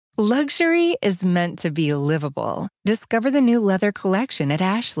Luxury is meant to be livable. Discover the new leather collection at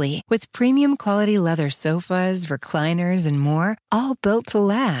Ashley with premium quality leather sofas, recliners, and more, all built to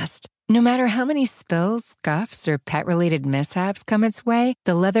last. No matter how many spills, scuffs, or pet-related mishaps come its way,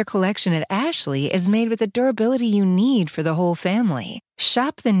 the leather collection at Ashley is made with the durability you need for the whole family.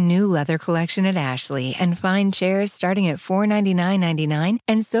 Shop the new leather collection at Ashley and find chairs starting at $499.99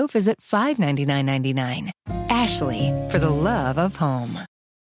 and sofas at $599.99. Ashley, for the love of home.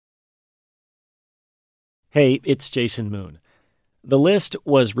 Hey, it's Jason Moon. The List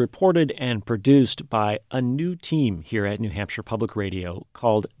was reported and produced by a new team here at New Hampshire Public Radio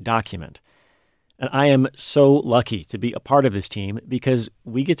called Document. And I am so lucky to be a part of this team because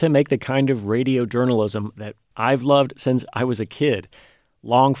we get to make the kind of radio journalism that I've loved since I was a kid.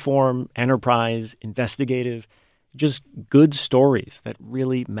 Long-form, enterprise, investigative, just good stories that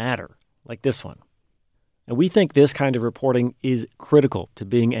really matter, like this one. And we think this kind of reporting is critical to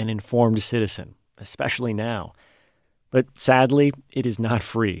being an informed citizen, especially now. But sadly, it is not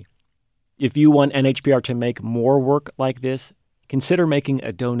free. If you want NHPR to make more work like this, consider making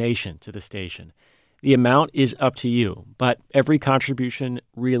a donation to the station. The amount is up to you, but every contribution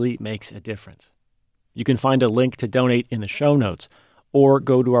really makes a difference. You can find a link to donate in the show notes or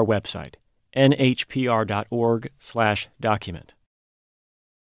go to our website, nhpr.org/document.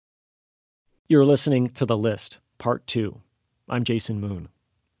 You're listening to The List, Part 2. I'm Jason Moon.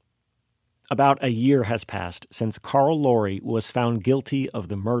 About a year has passed since Carl Laurie was found guilty of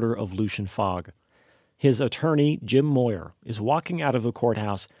the murder of Lucian Fogg. His attorney, Jim Moyer, is walking out of the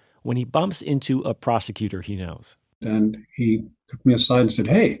courthouse when he bumps into a prosecutor he knows. And he took me aside and said,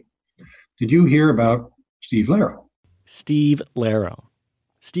 "Hey, did you hear about Steve Larrow?" Steve Larrow.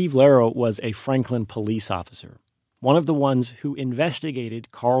 Steve Larrow was a Franklin police officer, one of the ones who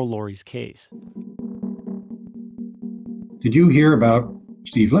investigated Carl Laurie's case. "Did you hear about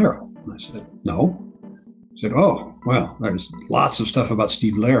Steve Larrow?" I said, "No." He said, "Oh, well, there's lots of stuff about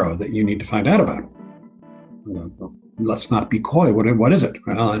Steve Larrow that you need to find out about." Well, let's not be coy. What is it?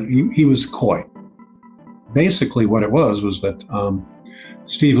 Well, and he was coy. Basically, what it was that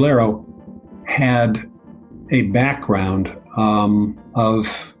Steve Larrow had a background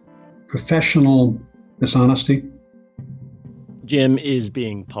of professional dishonesty. Jim is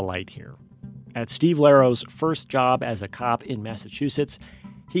being polite here. At Steve Larrow's first job as a cop in Massachusetts,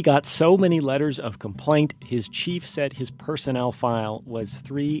 he got so many letters of complaint, his chief said his personnel file was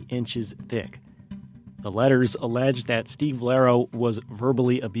 3 inches thick. The letters alleged that Steve Larrow was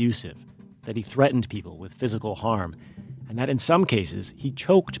verbally abusive, that he threatened people with physical harm, and that in some cases he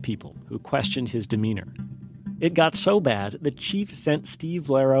choked people who questioned his demeanor. It got so bad, the chief sent Steve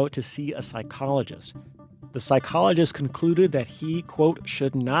Larrow to see a psychologist. The psychologist concluded that he, quote,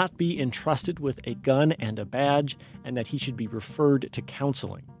 should not be entrusted with a gun and a badge, and that he should be referred to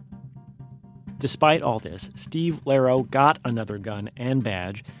counseling. Despite all this, Steve Larrow got another gun and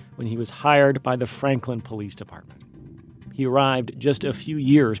badge when he was hired by the Franklin Police Department. He arrived just a few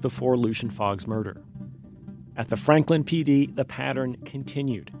years before Lucian Fogg's murder. At the Franklin PD, the pattern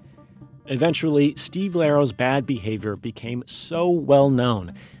continued. Eventually, Steve Larrow's bad behavior became so well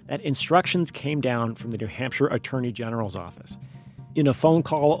known that instructions came down from the New Hampshire Attorney General's office. In a phone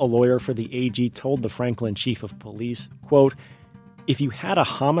call, a lawyer for the AG told the Franklin chief of police, quote, "If you had a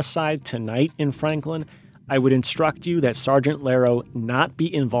homicide tonight in Franklin, I would instruct you that Sergeant Larrow not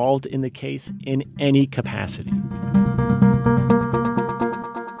be involved in the case in any capacity."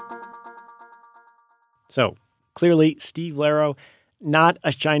 So, clearly, Steve Larrow, not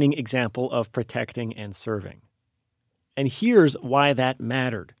a shining example of protecting and serving. And here's why that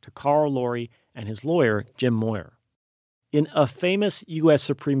mattered to Carl Laurie and his lawyer, Jim Moyer. In a famous U.S.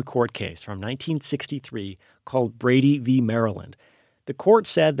 Supreme Court case from 1963 called Brady v. Maryland, the court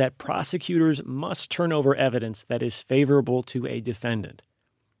said that prosecutors must turn over evidence that is favorable to a defendant.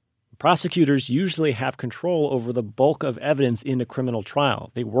 Prosecutors usually have control over the bulk of evidence in a criminal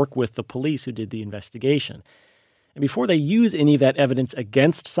trial. They work with the police who did the investigation. And before they use any of that evidence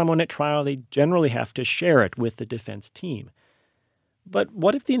against someone at trial, they generally have to share it with the defense team. But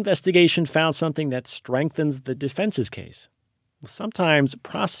what if the investigation found something that strengthens the defense's case? Well, sometimes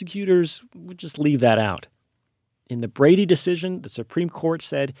prosecutors would just leave that out. In the Brady decision, the Supreme Court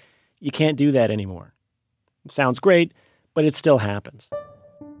said, you can't do that anymore. It sounds great, but it still happens.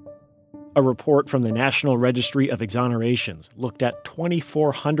 A report from the National Registry of Exonerations looked at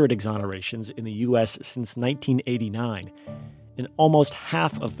 2,400 exonerations in the U.S. since 1989. In almost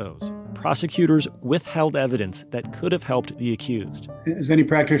half of those, prosecutors withheld evidence that could have helped the accused. As any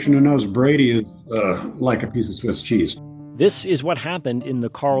practitioner knows, Brady is like a piece of Swiss cheese. This is what happened in the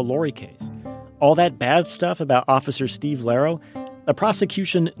Carl Laurie case. All that bad stuff about Officer Steve Larrow, The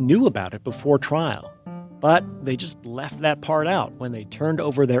prosecution knew about it before trial, but they just left that part out when they turned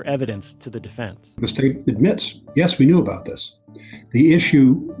over their evidence to the defense. The state admits, yes, we knew about this. The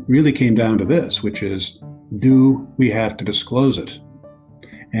issue really came down to this, which is, do we have to disclose it?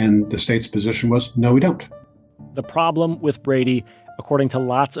 And the state's position was, no, we don't. The problem with Brady, according to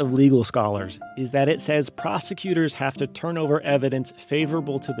lots of legal scholars, is that it says prosecutors have to turn over evidence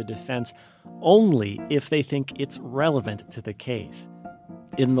favorable to the defense only if they think it's relevant to the case.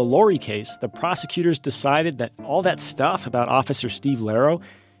 In the Lori case, the prosecutors decided that all that stuff about Officer Steve Lero,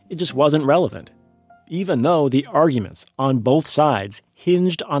 it just wasn't relevant, even though the arguments on both sides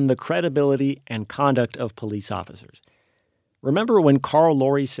hinged on the credibility and conduct of police officers. Remember when Carl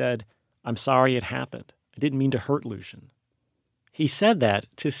Lori said, "I'm sorry it happened. I didn't mean to hurt Lucian." He said that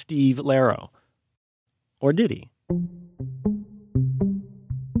to Steve Lero. Or did he?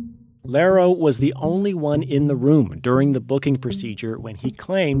 Lero was the only one in the room during the booking procedure when he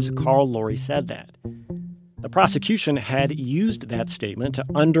claims Carl Lori said that. The prosecution had used that statement to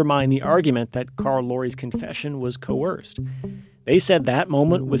undermine the argument that Carl Lori's confession was coerced. They said that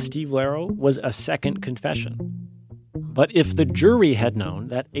moment with Steve Lero was a second confession. But if the jury had known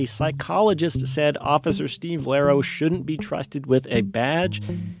that a psychologist said Officer Steve Lero shouldn't be trusted with a badge,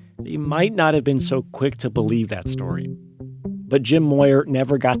 they might not have been so quick to believe that story. But Jim Moyer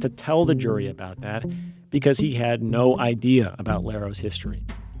never got to tell the jury about that because he had no idea about Lero's history.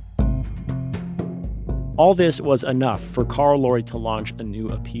 All this was enough for Carl Lori to launch a new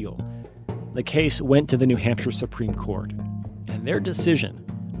appeal. The case went to the New Hampshire Supreme Court, and their decision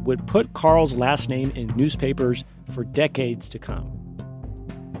would put Carl's last name in newspapers for decades to come.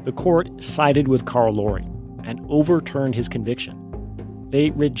 The court sided with Carl Lori and overturned his conviction. They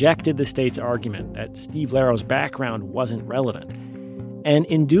rejected the state's argument that Steve Lero's background wasn't relevant, and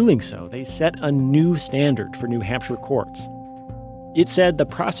in doing so, they set a new standard for New Hampshire courts. It said the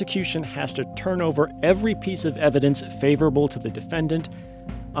prosecution has to turn over every piece of evidence favorable to the defendant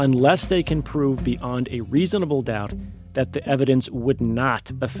unless they can prove beyond a reasonable doubt that the evidence would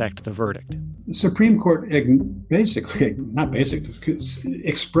not affect the verdict. The Supreme Court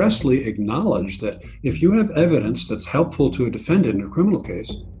expressly acknowledged that if you have evidence that's helpful to a defendant in a criminal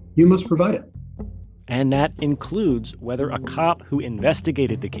case, you must provide it. And that includes whether a cop who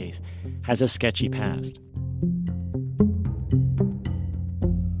investigated the case has a sketchy past.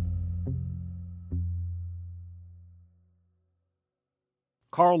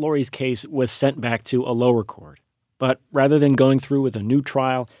 Carl Lori's case was sent back to a lower court. But rather than going through with a new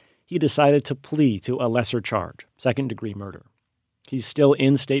trial, he decided to plea to a lesser charge, second-degree murder. He's still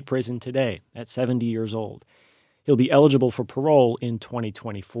in state prison today at 70 years old. He'll be eligible for parole in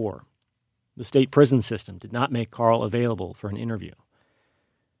 2024. The state prison system did not make Carl available for an interview.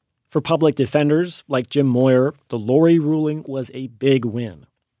 For public defenders like Jim Moyer, the Lori ruling was a big win.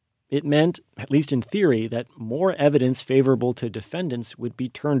 It meant, at least in theory, that more evidence favorable to defendants would be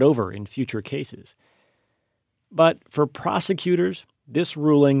turned over in future cases. But for prosecutors, this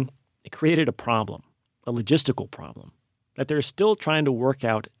ruling, it created a problem, a logistical problem, that they're still trying to work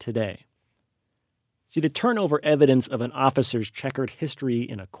out today. See, to turn over evidence of an officer's checkered history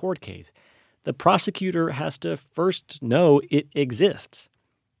in a court case, the prosecutor has to first know it exists.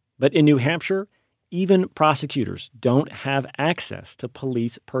 But in New Hampshire, even prosecutors don't have access to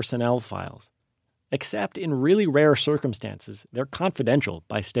police personnel files. Except in really rare circumstances, they're confidential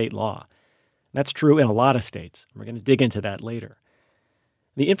by state law. That's true in a lot of states. We're going to dig into that later.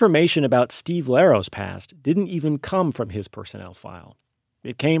 The information about Steve Lero's past didn't even come from his personnel file.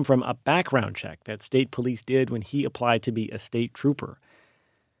 It came from a background check that state police did when he applied to be a state trooper.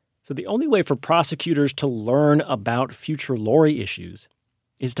 So the only way for prosecutors to learn about future Lori issues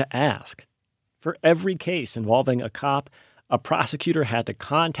is to ask. For every case involving a cop, a prosecutor had to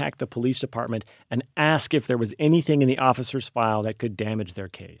contact the police department and ask if there was anything in the officer's file that could damage their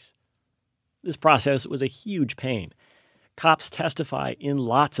case. This process was a huge pain. Cops testify in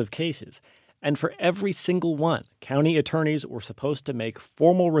lots of cases, and for every single one, county attorneys were supposed to make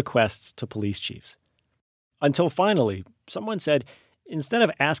formal requests to police chiefs. Until finally, someone said, instead of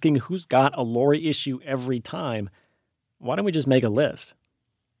asking who's got a Lori issue every time, why don't we just make a list?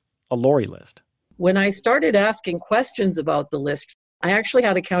 A Lori list. When I started asking questions about the list, I actually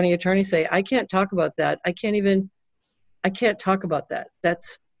had a county attorney say, I can't talk about that. I can't talk about that.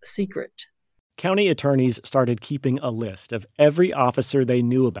 That's secret. County attorneys started keeping a list of every officer they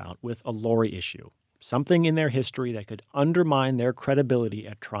knew about with a Lori issue, something in their history that could undermine their credibility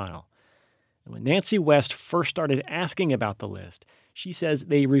at trial. And when Nancy West first started asking about the list, she says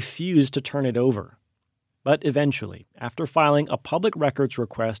they refused to turn it over. But eventually, after filing a public records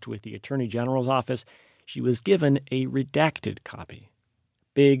request with the Attorney General's office, she was given a redacted copy.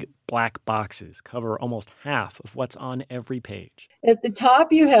 Big black boxes cover almost half of what's on every page. At the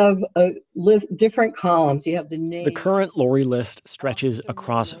top, you have a list, different columns. You have the name. The current Lori list stretches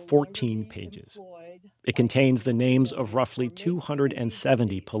across 14 pages. It contains the names of roughly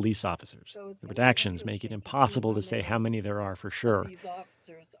 270 police officers. The redactions make it impossible to say how many there are for sure.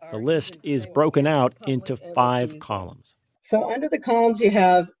 The list is broken out into 5 columns. So under the columns, you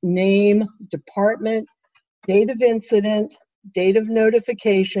have name, department, date of incident, date of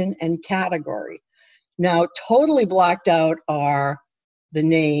notification, and category. Now, totally blacked out are the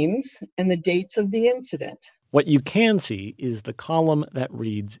names and the dates of the incident. What you can see is the column that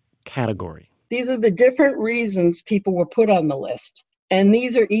reads category. These are the different reasons people were put on the list, and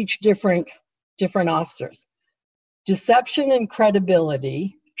these are each different officers. Deception and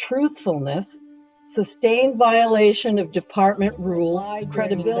credibility, truthfulness, sustained violation of department rules,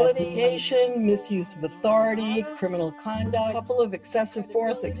 credibility, misuse of authority, criminal conduct, couple of excessive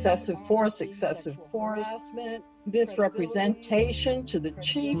force, harassment, misrepresentation to the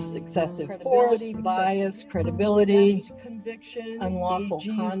chief, excessive force, bias, credibility, conviction, unlawful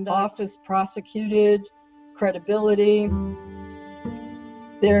conduct, office prosecuted, credibility.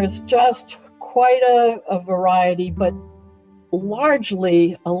 There's just quite a variety, but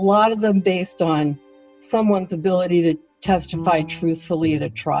largely a lot of them based on someone's ability to testify truthfully at a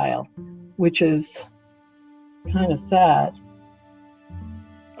trial, which is kind of sad.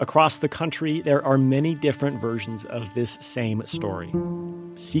 Across the country, there are many different versions of this same story.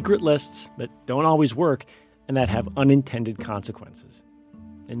 Secret lists that don't always work and that have unintended consequences.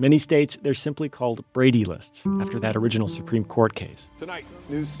 In many states, they're simply called Brady lists, after that original Supreme Court case. Tonight,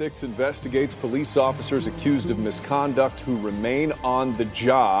 News 6 investigates police officers accused of misconduct who remain on the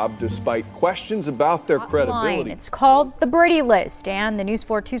job despite questions about their credibility. It's called the Brady List, and the News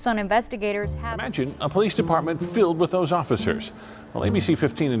 4 Tucson investigators have... Imagine a police department filled with those officers. Well, ABC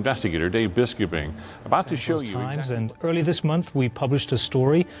 15 investigator Dave Biskuping about to show you exactly. And early this month, we published a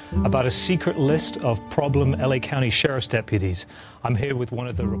story about a secret list of problem LA County Sheriff's deputies. I'm here with one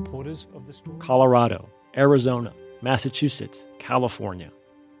of the reporters of the story. Colorado, Arizona, Massachusetts, California.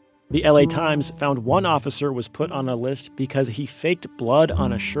 The LA Times found one officer was put on a list because he faked blood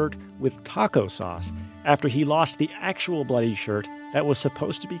on a shirt with taco sauce after he lost the actual bloody shirt that was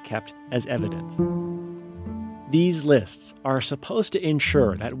supposed to be kept as evidence. These lists are supposed to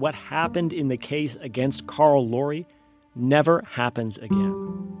ensure that what happened in the case against Carl Lori never happens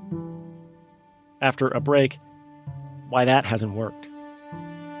again. After a break, why that hasn't worked.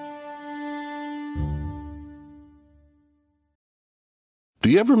 Do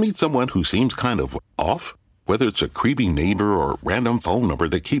you ever meet someone who seems kind of off? Whether it's a creepy neighbor or a random phone number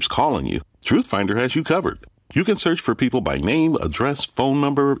that keeps calling you, Truthfinder has you covered. You can search for people by name, address, phone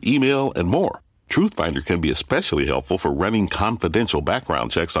number, email, and more. Truthfinder can be especially helpful for running confidential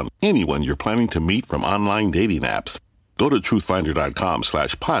background checks on anyone you're planning to meet from online dating apps. Go to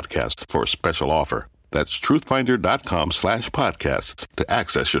truthfinder.com/podcasts for a special offer. That's truthfinder.com/podcasts to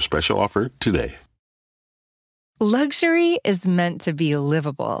access your special offer today. Luxury is meant to be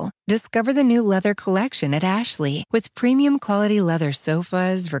livable. Discover the new leather collection at Ashley with premium quality leather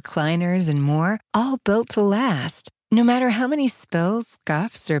sofas, recliners, and more, all built to last. No matter how many spills,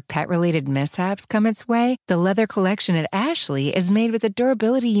 scuffs, or pet-related mishaps come its way, the leather collection at Ashley is made with the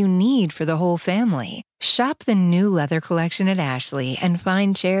durability you need for the whole family. Shop the new leather collection at Ashley and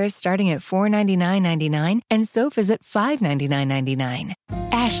find chairs starting at $499.99 and sofas at $599.99.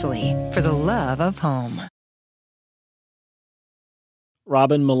 Ashley, for the love of home.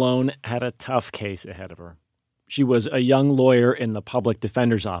 Robin Malone had a tough case ahead of her. She was a young lawyer in the public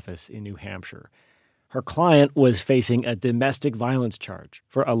defender's office in New Hampshire. Her client was facing a domestic violence charge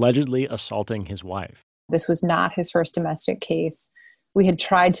for allegedly assaulting his wife. This was not his first domestic case. We had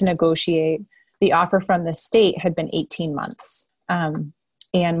tried to negotiate. The offer from the state had been 18 months. And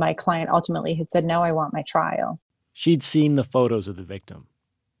my client ultimately had said, no, I want my trial. She'd seen the photos of the victim.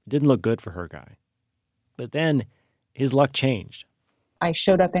 It didn't look good for her guy. But then his luck changed. I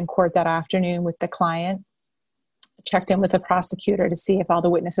showed up in court that afternoon with the client, checked in with the prosecutor to see if all the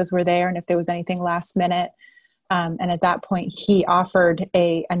witnesses were there and if there was anything last minute. And at that point, he offered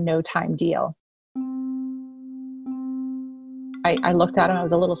a no-time deal. I looked at him. I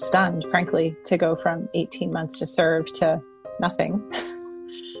was a little stunned, frankly, to go from 18 months to serve to nothing.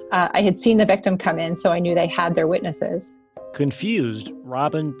 I had seen the victim come in, so I knew they had their witnesses. Confused,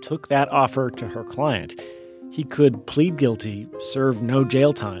 Robin took that offer to her client. He could plead guilty, serve no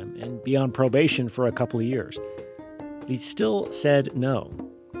jail time, and be on probation for a couple of years. But he still said no.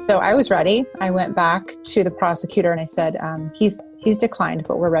 So I was ready. I went back to the prosecutor and I said, he's declined,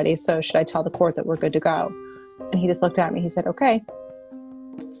 but we're ready. So should I tell the court that we're good to go? And he just looked at me. He said, okay.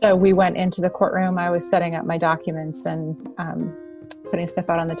 So we went into the courtroom. I was setting up my documents and putting stuff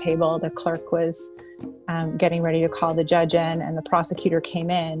out on the table. The clerk was getting ready to call the judge in, and the prosecutor came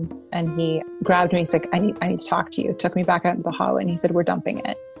in and he grabbed me. He's like, I need to talk to you. Took me back out into the hallway and he said, we're dumping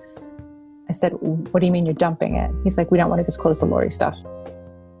it. I said, what do you mean you're dumping it? He's like, we don't want to disclose the Lori stuff.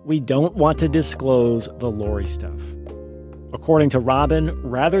 We don't want to disclose the Lori stuff. According to Robin,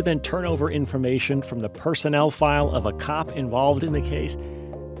 rather than turn over information from the personnel file of a cop involved in the case,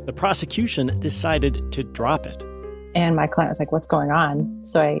 the prosecution decided to drop it. And my client was like, what's going on?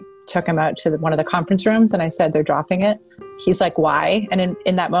 So I took him out to one of the conference rooms and I said, they're dropping it. He's like, why? And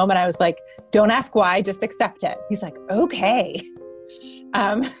in that moment, I was like, don't ask why, just accept it. He's like, okay.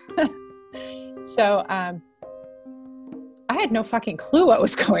 So I had no fucking clue what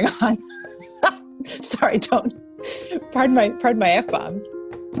was going on. Sorry, pardon my F-bombs.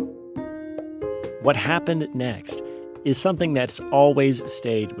 What happened next is something that's always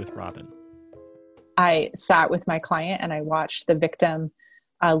stayed with Robin. I sat with my client and I watched the victim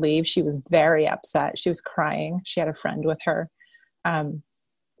leave. She was very upset. She was crying. She had a friend with her.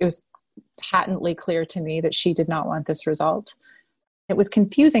 It was patently clear to me that she did not want this result. It was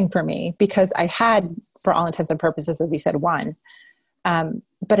confusing for me because I had, for all intents and purposes, as you said, won.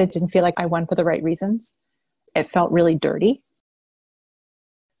 But it didn't feel like I won for the right reasons. It felt really dirty.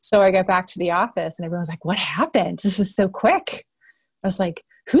 So I got back to the office and everyone was like, what happened? This is so quick. I was like,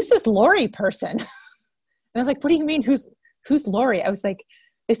 who's this Lori person? And they're like, what do you mean, who's Lori? I was like,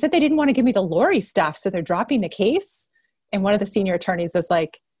 they said they didn't want to give me the Lori stuff, so they're dropping the case. And one of the senior attorneys was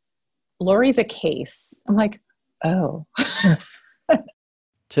like, Lori's a case. I'm like, oh.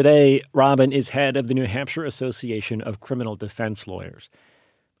 Today, Robin is head of the New Hampshire Association of Criminal Defense Lawyers.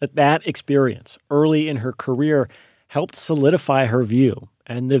 But that experience early in her career helped solidify her view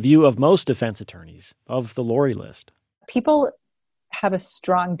and the view of most defense attorneys of the Lori list. People have a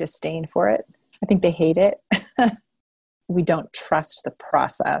strong disdain for it. I think they hate it. We don't trust the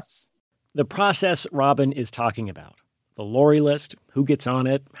process. The process Robin is talking about, the Lori list, who gets on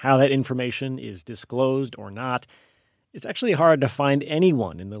it, how that information is disclosed or not, it's actually hard to find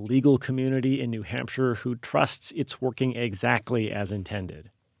anyone in the legal community in New Hampshire who trusts it's working exactly as intended,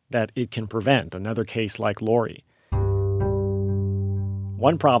 that it can prevent another case like Lori.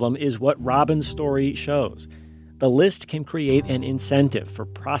 One problem is what Robin's story shows. The list can create an incentive for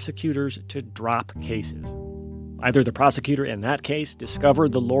prosecutors to drop cases. Either the prosecutor in that case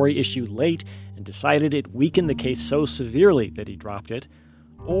discovered the Lori issue late and decided it weakened the case so severely that he dropped it,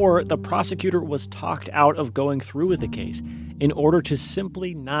 or the prosecutor was talked out of going through with the case in order to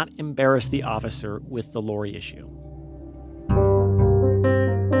simply not embarrass the officer with the Lori issue.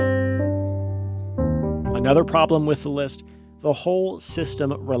 Another problem with the list, the whole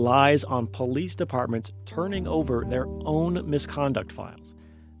system relies on police departments turning over their own misconduct files.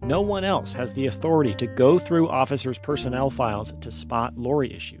 No one else has the authority to go through officers' personnel files to spot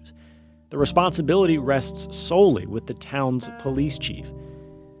Lori issues. The responsibility rests solely with the town's police chief.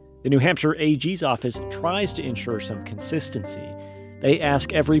 The New Hampshire AG's office tries to ensure some consistency. They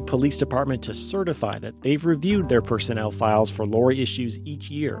ask every police department to certify that they've reviewed their personnel files for Lori issues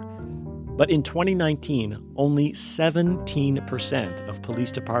each year. But in 2019, only 17% of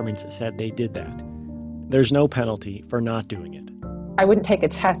police departments said they did that. There's no penalty for not doing it. I wouldn't take a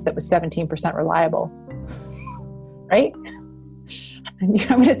test that was 17% reliable, right? I'm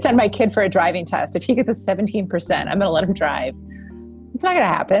going to send my kid for a driving test. If he gets a 17%, I'm going to let him drive. It's not going to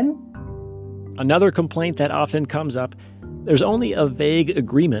happen. Another complaint that often comes up, there's only a vague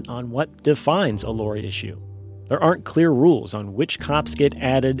agreement on what defines a Lori issue. There aren't clear rules on which cops get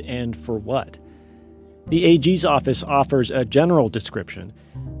added and for what. The AG's office offers a general description: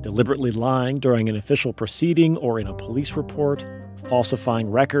 deliberately lying during an official proceeding or in a police report,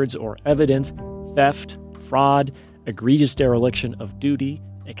 falsifying records or evidence, theft, fraud, egregious dereliction of duty,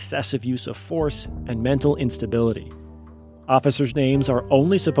 excessive use of force, and mental instability. Officers' names are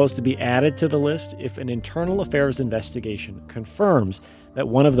only supposed to be added to the list if an internal affairs investigation confirms that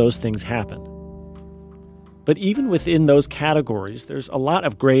one of those things happened. But even within those categories, there's a lot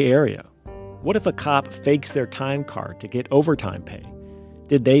of gray area. What if a cop fakes their time card to get overtime pay?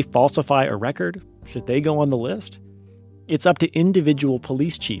 Did they falsify a record? Should they go on the list? It's up to individual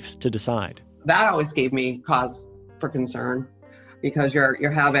police chiefs to decide. That always gave me cause for concern, because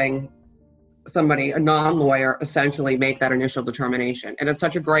you're having somebody, a non-lawyer, essentially make that initial determination. And it's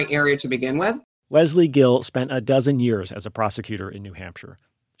such a gray area to begin with. Leslie Gill spent a dozen years as a prosecutor in New Hampshire.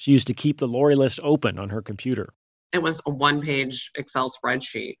 She used to keep the Lori list open on her computer. It was a one-page Excel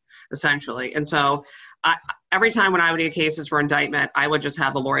spreadsheet, essentially. And so every time when I would get cases for indictment, I would just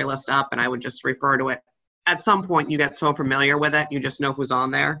have the Lori list up and I would just refer to it. At some point, you get so familiar with it, you just know who's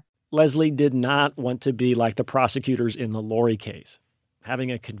on there. Leslie did not want to be like the prosecutors in the Lori case.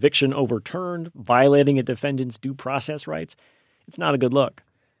 Having a conviction overturned, violating a defendant's due process rights, it's not a good look.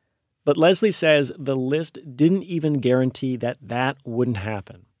 But Leslie says the list didn't even guarantee that that wouldn't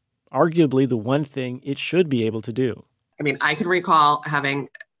happen. Arguably the one thing it should be able to do. I mean, I can recall having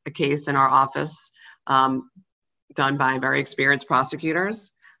a case in our office done by very experienced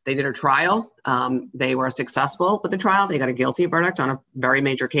prosecutors. They did a trial. They were successful with the trial. They got a guilty verdict on a very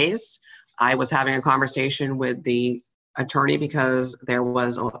major case. I was having a conversation with the attorney because there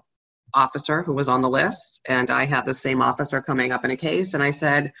was an officer who was on the list, and I had the same officer coming up in a case. And I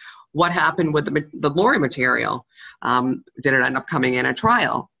said, what happened with the Lori material? Did it end up coming in a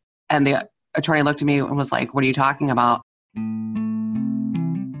trial? And the attorney looked at me and was like, what are you talking about? I'm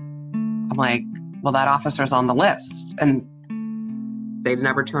like, well, that officer's on the list. And they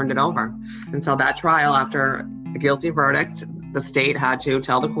never turned it over. And so that trial, after a guilty verdict, the state had to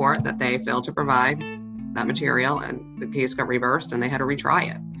tell the court that they failed to provide that material, and the case got reversed and they had to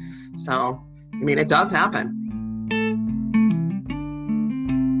retry it. So, I mean, it does happen.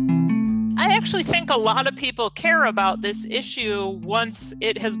 I actually think a lot of people care about this issue once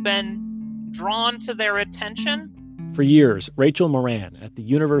it has been drawn to their attention. For years, Rachel Moran at the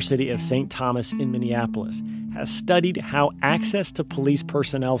University of St. Thomas in Minneapolis has studied how access to police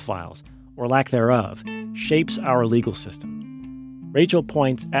personnel files, or lack thereof, shapes our legal system. Rachel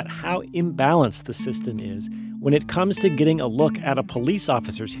points at how imbalanced the system is when it comes to getting a look at a police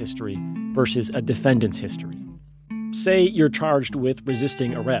officer's history versus a defendant's history. Say you're charged with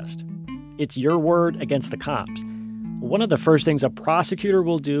resisting arrest. It's your word against the cops. One of the first things a prosecutor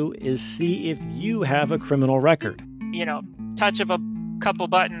will do is see if you have a criminal record. You know, touch of a couple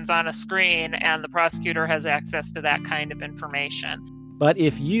buttons on a screen and the prosecutor has access to that kind of information. But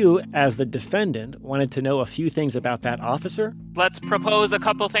if you, as the defendant, wanted to know a few things about that officer, let's propose a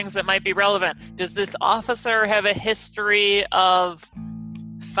couple things that might be relevant. Does this officer have a history of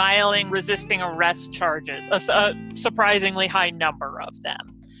filing resisting arrest charges? A surprisingly high number of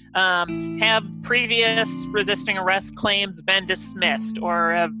them. Have previous resisting arrest claims been dismissed,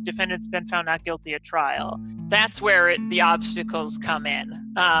 or have defendants been found not guilty at trial? That's where the obstacles come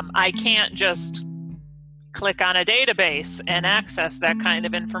in. I can't just click on a database and access that kind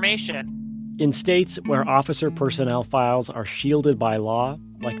of information. In states where officer personnel files are shielded by law,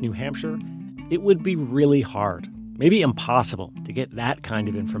 like New Hampshire, it would be really hard, maybe impossible, to get that kind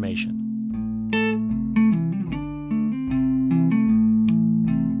of information.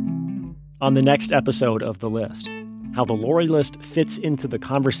 On the next episode of The List, how the Lori list fits into the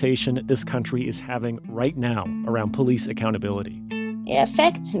conversation this country is having right now around police accountability. It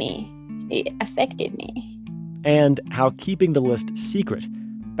affects me. It affected me. And how keeping the list secret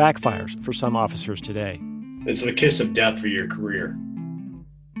backfires for some officers today. It's the kiss of death for your career.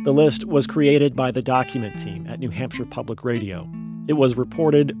 The List was created by the Document team at New Hampshire Public Radio. It was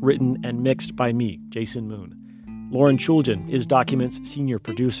reported, written, and mixed by me, Jason Moon. Lauren Chulgin is Document's senior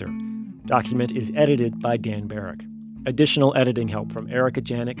producer. Document is edited by Dan Barrick. Additional editing help from Erica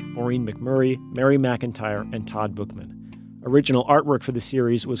Janik, Maureen McMurray, Mary McIntyre, and Todd Bookman. Original artwork for the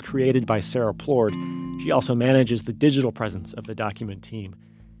series was created by Sarah Plord. She also manages the digital presence of the Document team.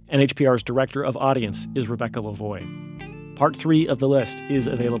 NHPR's Director of Audience is Rebecca Lavoie. Part 3 of The List is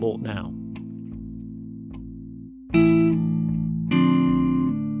available now.